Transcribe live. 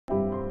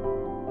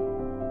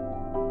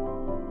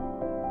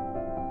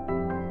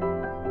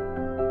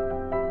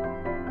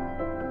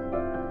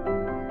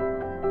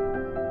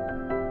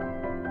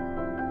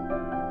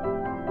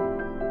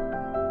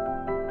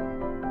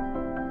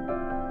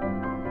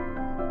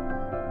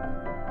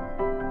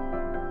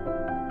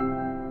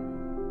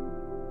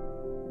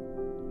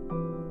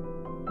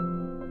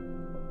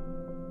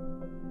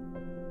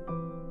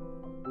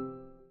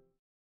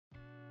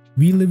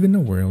We live in a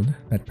world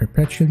that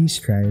perpetually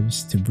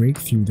strives to break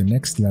through the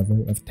next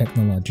level of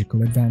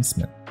technological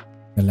advancement.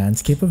 The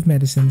landscape of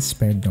medicine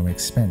spared no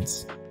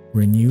expense,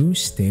 where new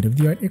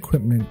state-of-the-art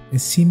equipment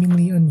is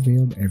seemingly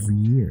unveiled every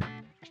year.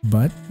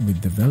 But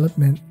with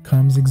development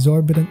comes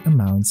exorbitant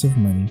amounts of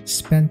money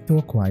spent to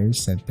acquire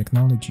said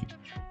technology.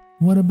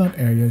 What about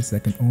areas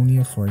that can only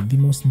afford the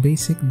most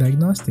basic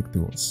diagnostic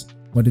tools?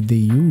 What do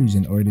they use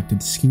in order to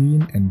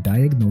screen and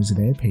diagnose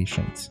their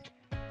patients?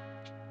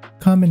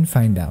 Come and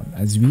find out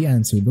as we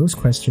answer those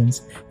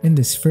questions in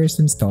this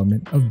first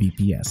installment of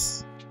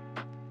BPS.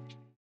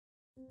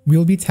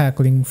 We'll be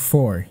tackling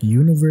 4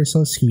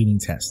 universal screening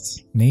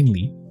tests,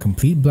 namely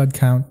complete blood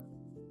count,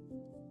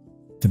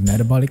 the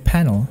metabolic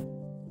panel,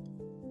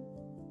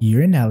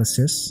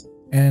 urinalysis,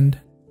 and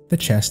the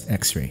chest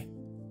X-ray.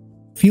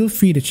 Feel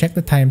free to check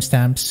the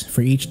timestamps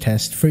for each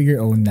test for your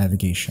own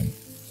navigation.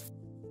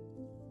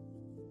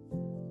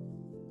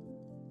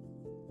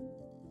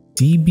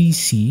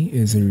 CBC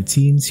is a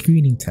routine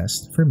screening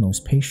test for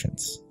most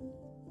patients.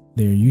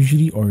 They are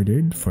usually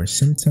ordered for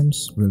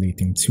symptoms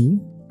relating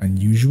to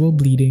unusual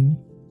bleeding,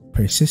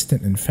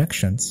 persistent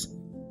infections,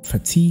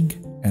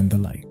 fatigue, and the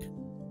like.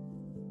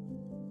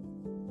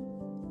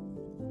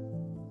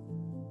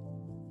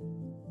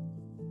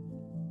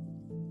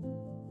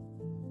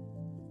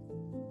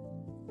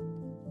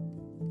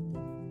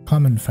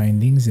 Common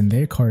findings in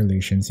their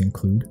correlations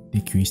include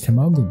decreased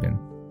hemoglobin,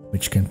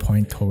 which can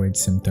point towards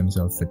symptoms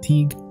of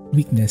fatigue,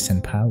 weakness,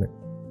 and pallor.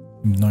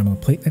 Abnormal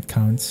platelet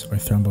counts or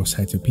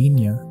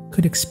thrombocytopenia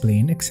could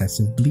explain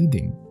excessive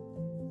bleeding.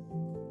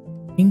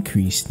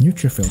 Increased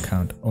neutrophil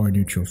count or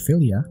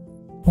neutrophilia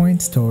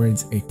points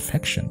towards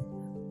infection.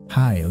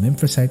 High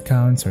lymphocyte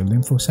counts or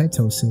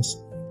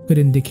lymphocytosis could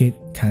indicate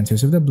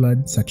cancers of the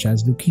blood such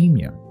as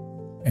leukemia.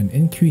 And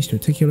increased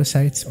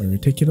reticulocytes or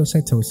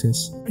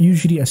reticulocytosis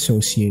usually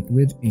associate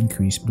with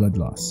increased blood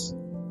loss.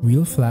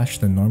 We'll flash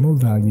the normal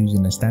values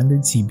in a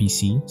standard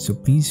CBC, so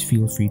please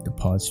feel free to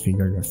pause for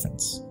your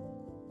reference.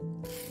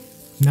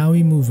 Now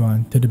we move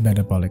on to the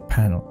metabolic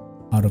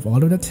panel. Out of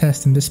all of the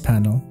tests in this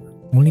panel,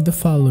 only the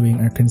following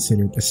are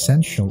considered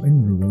essential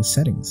in rural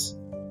settings.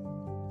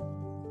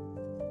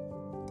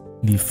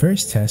 The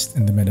first test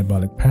in the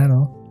metabolic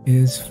panel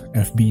is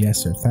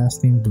FBS or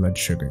fasting blood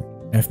sugar.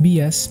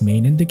 FBS'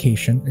 main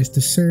indication is to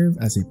serve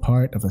as a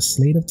part of a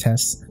slate of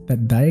tests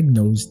that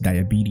diagnose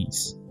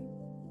diabetes.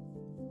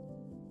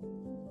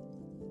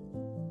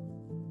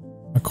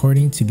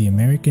 According to the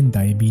American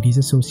Diabetes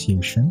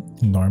Association,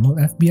 normal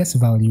FBS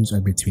values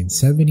are between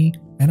 70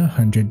 and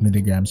 100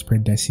 milligrams per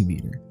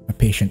deciliter. A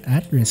patient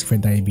at risk for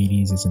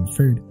diabetes is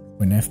inferred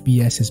when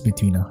FBS is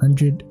between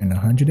 100 and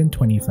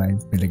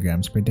 125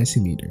 milligrams per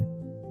deciliter.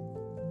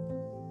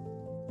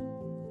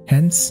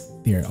 Hence,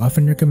 they are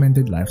often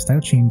recommended lifestyle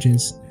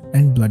changes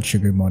and blood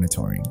sugar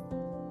monitoring.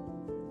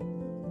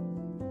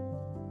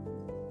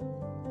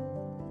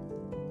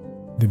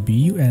 The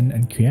BUN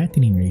and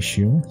creatinine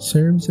ratio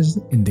serves as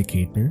an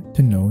indicator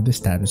to know the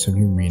status of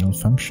your renal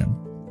function,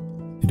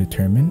 to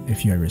determine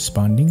if you are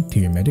responding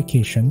to your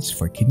medications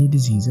for kidney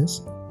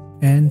diseases,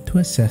 and to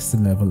assess the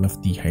level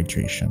of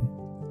dehydration.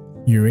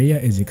 Urea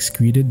is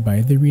excreted by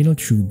the renal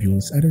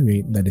tubules at a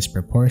rate that is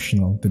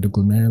proportional to the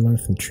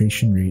glomerular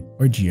filtration rate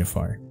or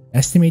GFR.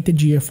 Estimated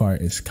GFR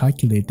is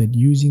calculated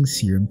using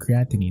serum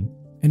creatinine,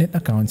 and it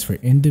accounts for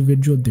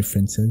individual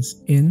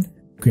differences in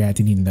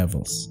creatinine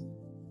levels.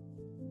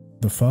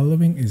 The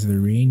following is the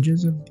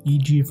ranges of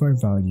eGFR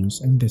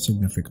values and their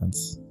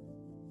significance.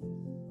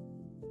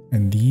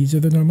 And these are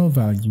the normal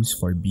values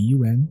for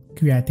BUN,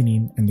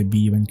 creatinine, and the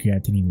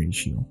BUN-creatinine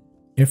ratio.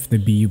 If the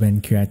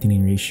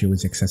BUN-creatinine ratio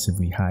is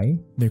excessively high,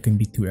 there can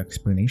be 2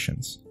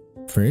 explanations.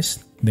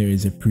 First, there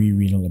is a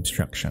pre-renal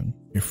obstruction.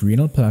 If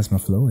renal plasma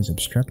flow is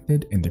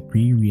obstructed in the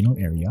pre-renal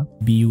area,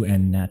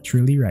 BUN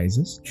naturally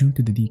rises due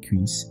to the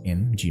decrease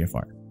in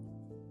GFR.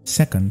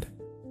 Second,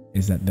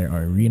 is that there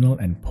are renal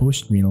and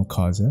post-renal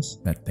causes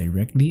that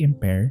directly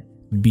impair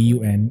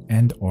BUN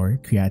and/or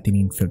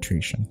creatinine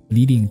filtration,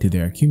 leading to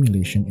their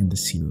accumulation in the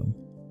serum.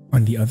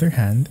 On the other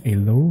hand, a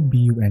low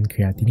BUN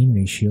creatinine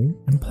ratio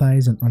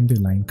implies an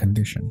underlying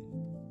condition: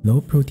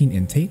 low protein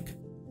intake,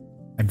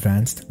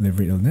 advanced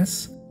liver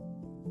illness,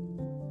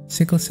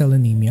 sickle cell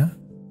anemia,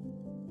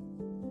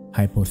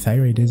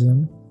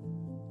 hypothyroidism,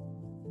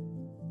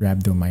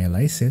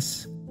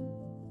 rhabdomyolysis,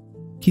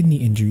 kidney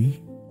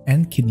injury,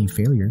 and kidney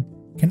failure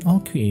can all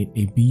create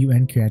a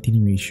BUN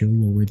creatinine ratio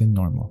lower than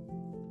normal.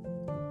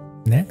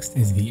 Next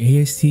is the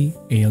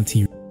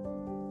AST-ALT.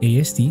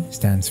 AST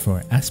stands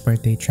for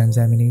aspartate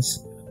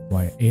transaminase,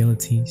 while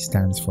ALT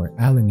stands for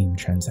alanine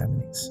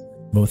transaminase,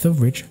 both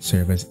of which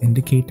serve as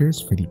indicators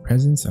for the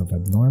presence of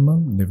abnormal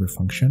liver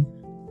function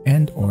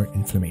and/or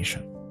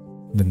inflammation.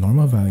 The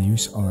normal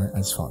values are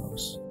as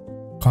follows.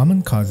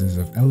 Common causes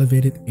of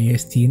elevated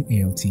AST and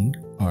ALT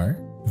are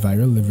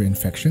viral liver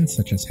infections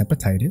such as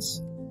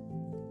hepatitis,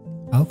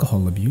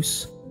 alcohol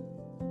abuse,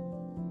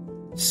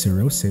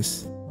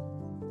 cirrhosis,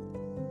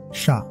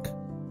 shock,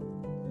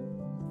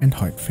 and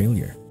heart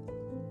failure.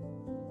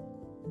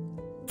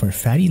 For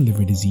fatty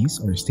liver disease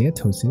or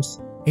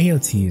steatosis,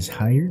 ALT is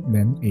higher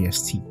than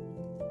AST.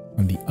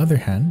 On the other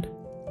hand,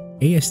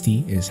 AST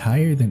is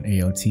higher than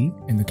ALT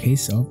in the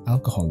case of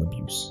alcohol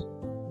abuse.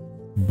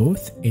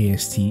 Both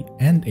AST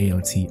and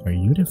ALT are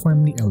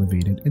uniformly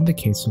elevated in the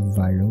case of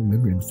viral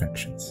liver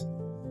infections.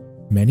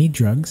 Many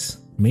drugs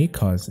may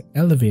cause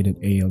elevated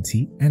ALT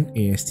and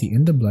AST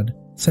in the blood,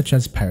 such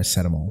as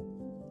paracetamol.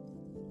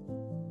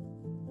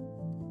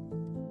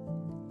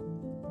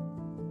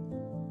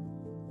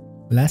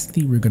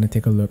 Lastly, we're going to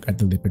take a look at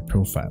the lipid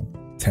profile.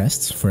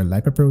 Tests for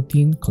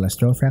lipoprotein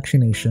cholesterol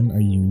fractionation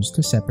are used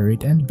to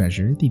separate and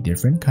measure the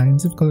different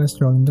kinds of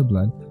cholesterol in the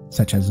blood,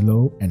 such as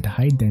low and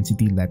high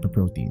density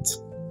lipoproteins.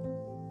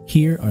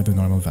 Here are the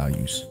normal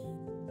values.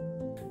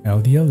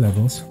 LDL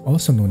levels,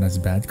 also known as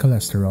bad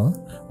cholesterol,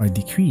 are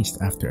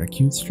decreased after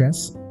acute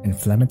stress,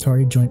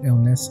 inflammatory joint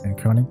illness, and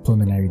chronic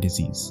pulmonary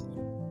disease.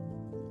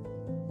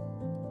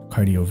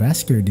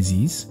 Cardiovascular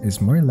disease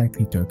is more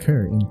likely to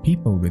occur in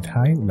people with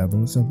high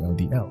levels of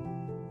LDL.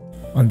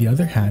 On the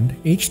other hand,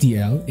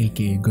 HDL,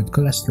 aka good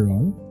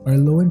cholesterol, are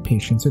low in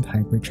patients with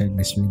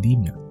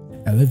hypertriglyceridemia.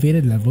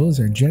 Elevated levels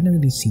are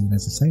generally seen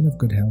as a sign of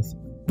good health,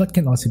 but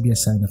can also be a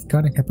sign of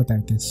chronic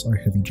hepatitis or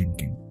heavy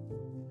drinking.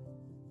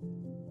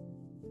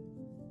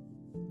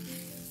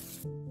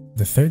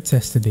 The third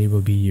test today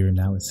will be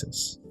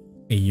urinalysis.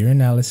 A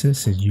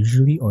urinalysis is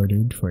usually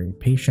ordered for a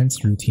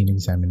patient's routine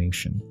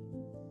examination.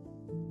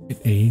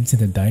 It aids in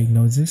the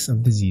diagnosis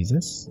of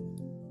diseases,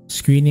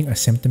 screening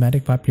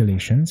asymptomatic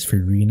populations for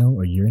renal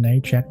or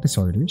urinary tract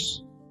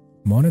disorders,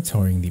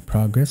 monitoring the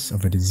progress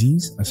of a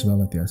disease as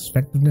well as the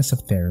effectiveness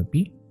of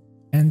therapy,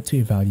 and to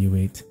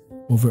evaluate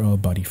overall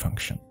body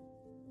function.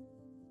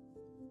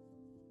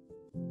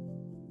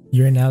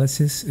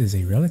 Urinalysis is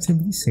a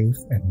relatively safe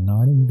and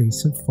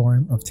non-invasive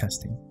form of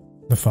testing.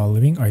 The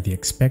following are the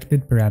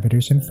expected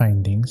parameters and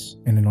findings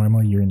in a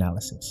normal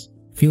urinalysis.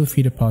 Feel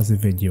free to pause the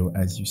video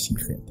as you see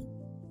fit.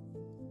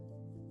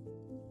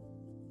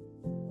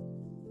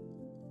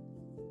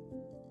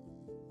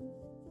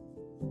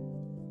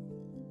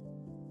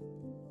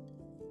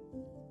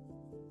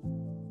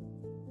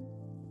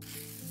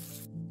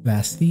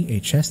 Lastly, a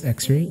chest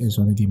X-ray is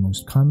one of the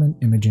most common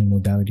imaging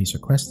modalities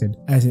requested,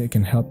 as it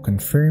can help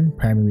confirm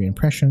primary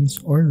impressions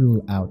or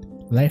rule out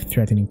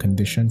life-threatening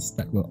conditions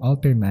that will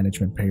alter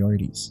management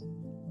priorities.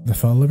 The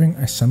following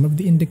are some of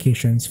the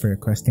indications for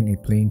requesting a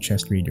plain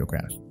chest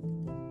radiograph.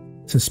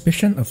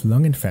 Suspicion of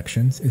lung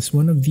infections is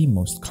one of the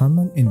most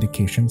common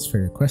indications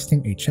for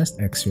requesting a chest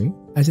X-ray,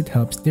 as it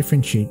helps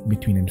differentiate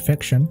between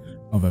infection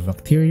of a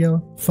bacterial,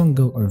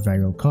 fungal, or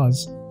viral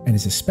cause, and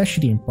is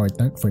especially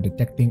important for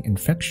detecting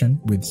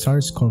infection with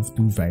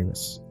SARS-CoV-2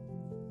 virus.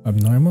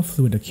 Abnormal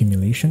fluid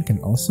accumulation can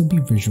also be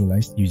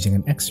visualized using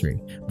an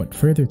X-ray, but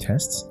further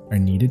tests are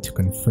needed to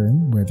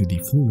confirm whether the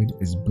fluid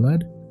is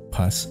blood,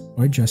 pus,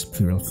 or just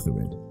pleural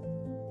fluid.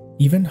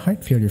 Even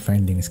heart failure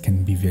findings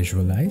can be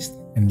visualized,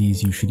 and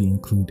these usually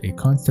include a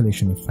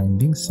constellation of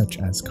findings such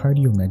as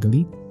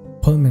cardiomegaly,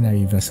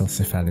 pulmonary vessel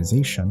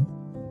cephalization,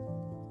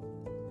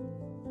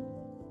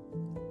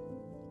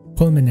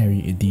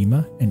 pulmonary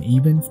edema, and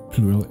even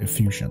pleural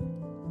effusion.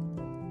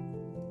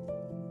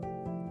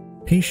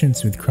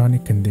 Patients with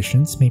chronic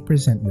conditions may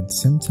present with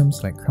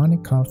symptoms like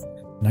chronic cough,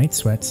 night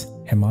sweats,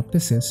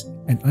 hemoptysis,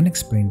 and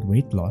unexplained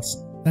weight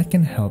loss that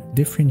can help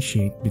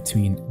differentiate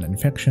between an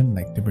infection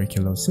like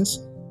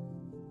tuberculosis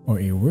or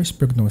a worse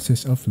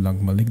prognosis of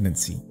lung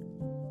malignancy.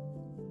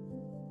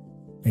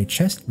 A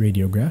chest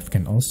radiograph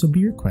can also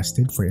be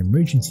requested for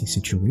emergency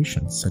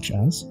situations such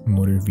as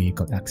motor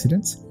vehicle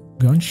accidents,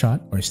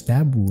 gunshot or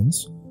stab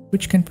wounds,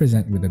 which can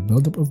present with a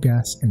buildup of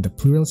gas in the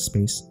pleural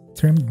space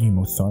termed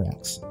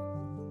pneumothorax.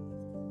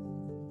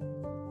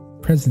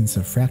 Presence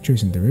of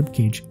fractures in the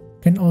ribcage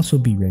can also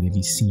be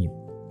readily seen.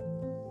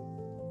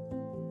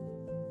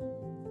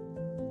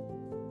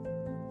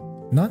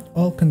 Not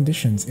all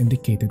conditions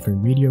indicated for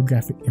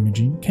radiographic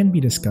imaging can be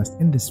discussed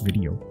in this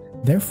video.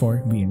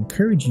 Therefore, we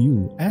encourage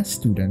you as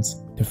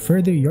students to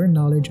further your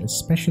knowledge,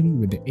 especially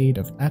with the aid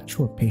of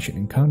actual patient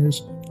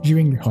encounters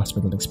during your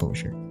hospital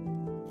exposure.